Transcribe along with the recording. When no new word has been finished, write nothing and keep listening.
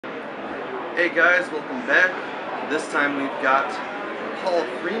Hey guys, welcome back. This time we've got Paul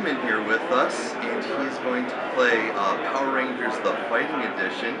Freeman here with us, and he's going to play Power Rangers The Fighting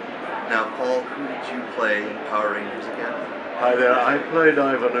Edition. Now Paul, who did you play in Power Rangers again? Hi there, I played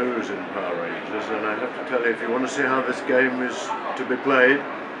Ivan Ooze in Power Rangers, and I have to tell you, if you want to see how this game is to be played,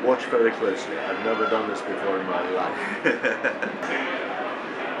 watch very closely. I've never done this before in my life.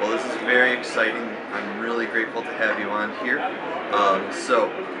 Well, this is very exciting. I'm really grateful to have you on here.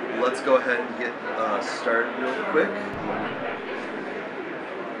 So let's go ahead and get started real quick.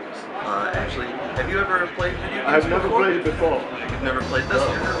 Actually, have you ever played video games I've never before? played it before. You've never played this?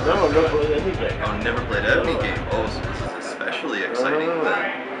 No, I've never played any game. Oh, never played any game. Oh, so this is especially exciting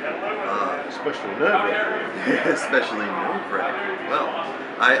then. Especially nerve-wracking. Especially nerve-wracking. Well,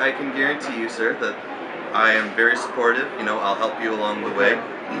 I can guarantee you, sir, that I am very supportive. You know, I'll help you along the way.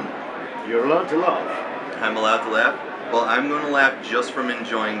 You're allowed to laugh. I'm allowed to laugh? Well, I'm going to laugh just from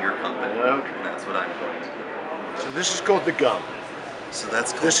enjoying your company. Okay. That's what I'm going to do. So this is called the gun. So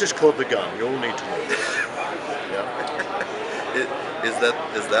that's called... This is called the gun. You all need to know this. Yeah. Is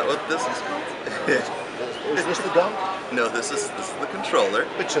that what this is called? Is this the gun? No, this is the controller.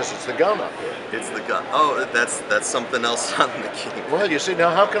 It says it's the gun up here. It's the gun. Oh, that's something else on the game. Well, you see, now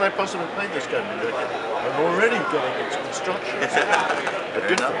how can I possibly play this game? I'm already getting its instructions.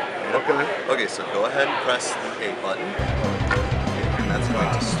 Fair enough. Okay. Okay, so go ahead and press the A button. And that's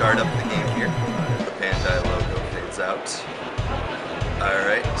going to start up the game here. The Bandai logo fades out.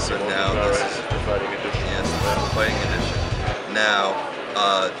 Alright, so now this is the Fighting Edition. Yes, the Fighting Edition. Now,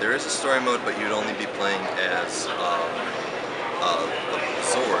 there is a story mode, but you'd only be playing as the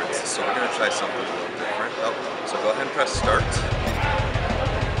swords, so we're going to try something a little different. Oh, so go ahead and press start.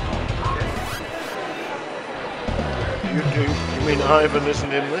 You mean Ivan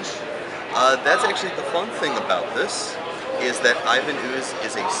isn't in this? That's actually the fun thing about this, is that Ivan Ooze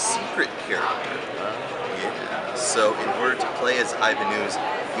is a secret character. Yeah. So in order to play as Ivan Ooze,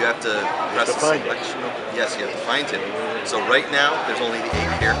 you have to press a selection. Yes, you have to find him. So right now, there's only the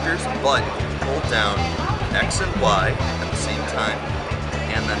 8 characters, but hold down X and Y at the same time,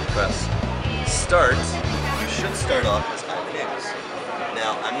 and then press start. You should start off as Ivan Ooze.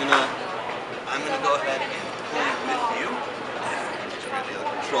 Now I'm gonna go ahead and play with you. Just grab the other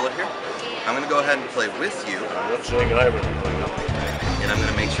controller here. I'm gonna go ahead and play with you. I'm not saying Ivan is playing up. And I'm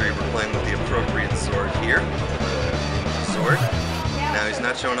gonna make sure you were playing with the appropriate sword here. Sword. Now he's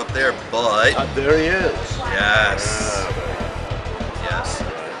not showing up there, but there he is. Yes. Yes.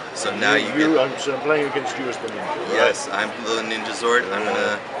 So now you get. I'm playing against you as the ninja. Right? Yes, I'm the Ninja Zord. I'm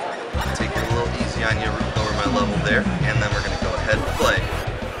gonna take it a little easy on you, lower my level there, and then we're gonna go ahead and play.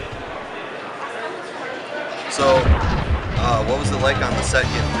 So, what was it like on the set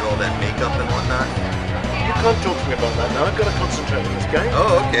getting through all that makeup and whatnot? You can't talk to me about that now. I've got to concentrate on this game.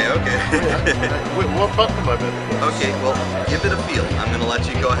 Oh, okay, okay. What button am I going to press? Okay, well, give it a feel. I'm going to let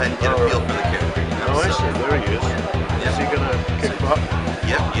you go ahead and get a feel for the character. You know? Oh, I see. There he is. Yep. Is he going to kick butt?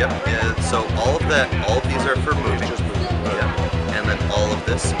 Yep. Yeah. So all of these are for moving. Just moving. Right. Yep. And then all of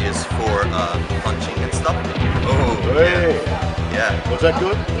this is for punching and stuff. Oh, hey. Yeah. Was that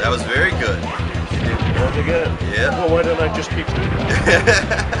good? That was very good. And again. Yeah. Well, why don't I just keep doing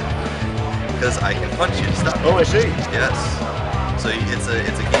it? Because I can punch you to stop. Oh, I see. Yes. So it's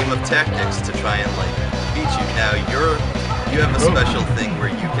a game of tactics to try and like beat you. Now you have a special thing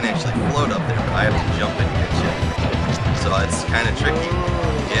where you can actually float up there, but I have to jump and get you. So it's kind of tricky.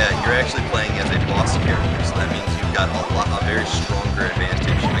 Yeah, you're actually playing as a boss character, so that means you've got a very stronger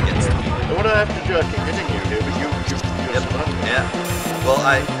advantage against me. And what do I have to do? I keep hitting you here, but you're smart. Yeah. Well,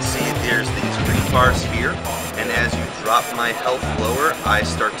 I see there's these green bars here, and as you drop my health lower, I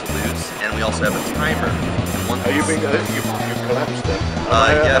start to lose, and we also have a timer. And once Are you being you collapsed then?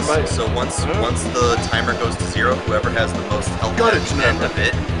 Yes. So once the timer goes to 0, whoever has the most health at the end of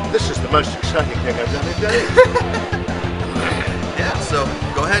it. This is the most exciting thing I've done in days. Yeah. So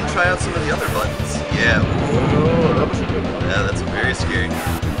go ahead and try out some of the other buttons. Yeah. Oh, that was a good one. Yeah, that's very scary.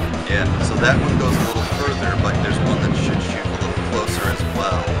 Yeah. So that one goes a little further, but there's one that should shoot a little closer as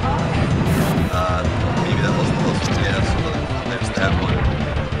well. Maybe that wasn't close enough. Yeah, so there's that one.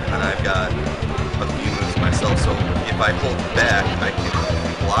 And then I've got a few moves myself, so if I hold back, I can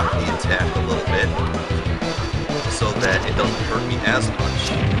block the attack a little bit so that it doesn't hurt me as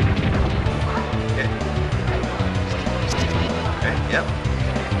much. Okay. Okay, yep.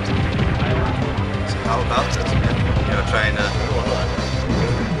 So how about this, man? You know, trying to...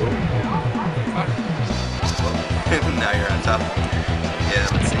 Now you're on top. Yeah,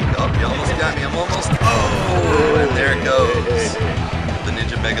 let's see. Oh, you almost got me. I'm almost... Oh, and there it goes. The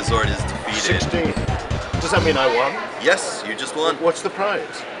Ninja Megazord is defeated. 16. Does Does that mean I won? Yes, you just won. What's the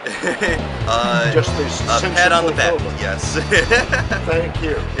prize? Just this pat on the back. Yes. Thank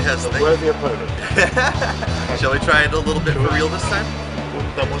you. Yes, a worthy opponent. Shall we try it a little bit for real this time?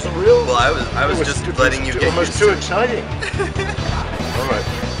 That wasn't real. Well, I was just letting you get almost too exciting. All right.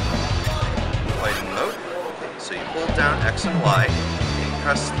 Fighting mode. So you hold down X and Y and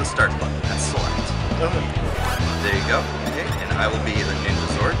press the start button and select. There you go. Okay, and I will be the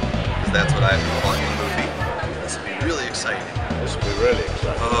Ninja Sword because that's what I've been calling the movie. This will be really exciting. This will be really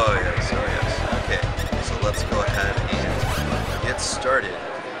exciting. Oh yes, oh yes. Okay, so let's go ahead and get started.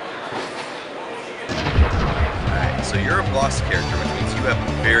 Alright, so you're a boss character, which means you have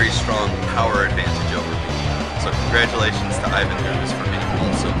a very strong power advantage over me. So congratulations to Ivan Ooze for being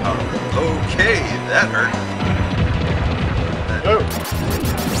also powerful. Okay, that hurt.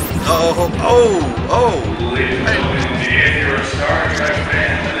 Oh! Ladies and gentlemen, if you're a Star Trek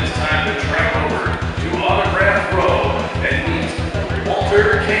fan, then it's time to trek over to Autograph Row and meet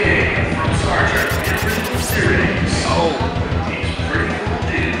Walter Koenig from Star Trek the original series. Oh! He's a pretty cool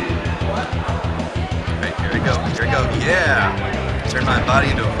dude. Alright, here we go, yeah! Turn my body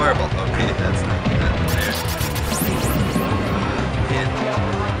into a fireball. Okay, that's not that. There.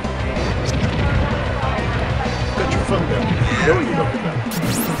 Got your phone down. Yeah. No, you don't.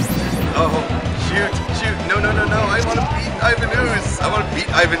 Oh, shoot, no, I want to beat Ivan Ooze. I want to beat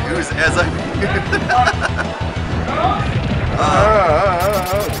Ivan Ooze as Ivan Ooze.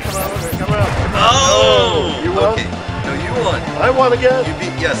 Come on. Oh! You won? Okay, no, you won. I won again? You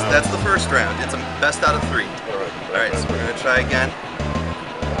beat, yes, that's the first round. It's a best out of 3. Alright, so we're going to try again.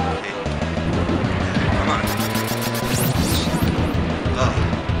 Okay. Come on. Oh,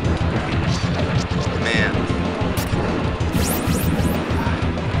 man.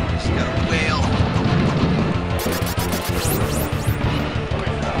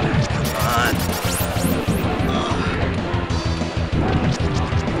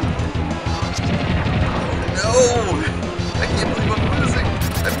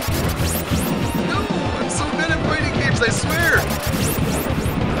 I swear!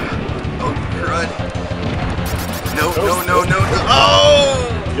 Oh, crud. No.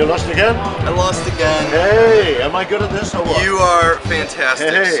 Oh! You lost again? I lost again. Hey, am I good at this or what? You are fantastic,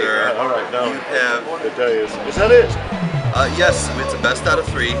 sir. All right, now you have. The day is that it? Yes, it's a best out of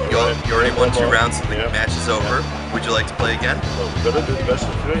 3. You already won 2 rounds, so the match is over. Would you like to play again? Well, we're gonna do the best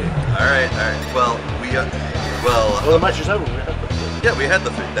of 3. All right. Well, the match is over. Yeah, we had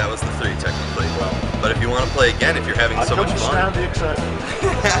the 3. That was the 3 technically. But if you want to play again, if you're having so much fun. I can't stand the excitement.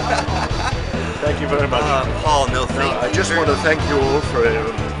 Thank you very much. Paul, no thank you. I just want to thank you all for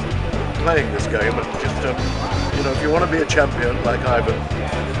playing this game, and just if you want to be a champion like Ivan,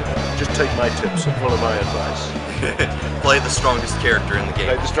 just take my tips and follow my advice. Play the strongest character in the game.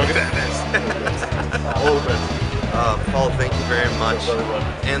 Play the strongest. All of it. Paul, thank you very much.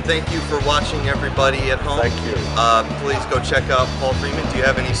 And thank you for watching, everybody at home. Thank you. Please go check out Paul Freeman. Do you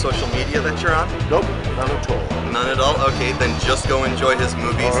have any social media that you're on? Nope, none at all. None at all? Okay, then just go enjoy his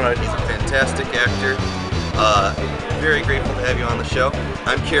movies. All right. He's a fantastic actor. Very grateful to have you on the show.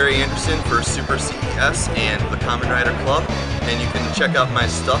 I'm Kerry Anderson for Super CES and the Kamen Rider Club. And you can check out my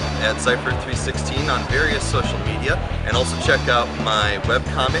stuff at Cypher316 on various social media. And also check out my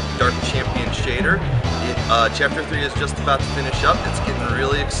webcomic, Dark Champion Shader. Chapter 3 is just about to finish up. It's getting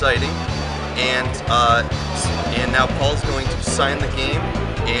really exciting. And now Paul's going to sign the game,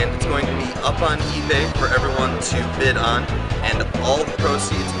 and it's going to be up on eBay for everyone to bid on. And all the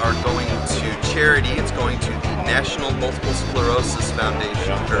proceeds are going to charity. It's going to the National Multiple Sclerosis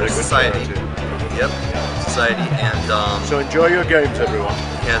Foundation, or Society. Yep, Society. And so enjoy your games, everyone.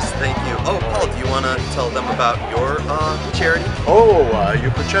 Yes, thank you. Oh, Paul, do you want to tell them about your charity? You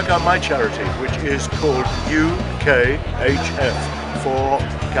can check out my charity, which is called UKHF, 4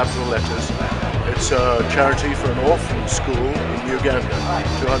 capital letters. It's a charity for an orphan school in Uganda,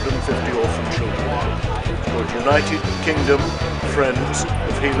 250 orphan children. It's called United Kingdom Friends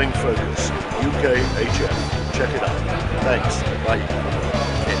of Healing Focus, UKHF. Check it out. Thanks. Bye.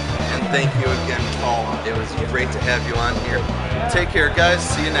 And thank you again, Paul. It was great to have you on here. Take care, guys.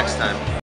 See you next time.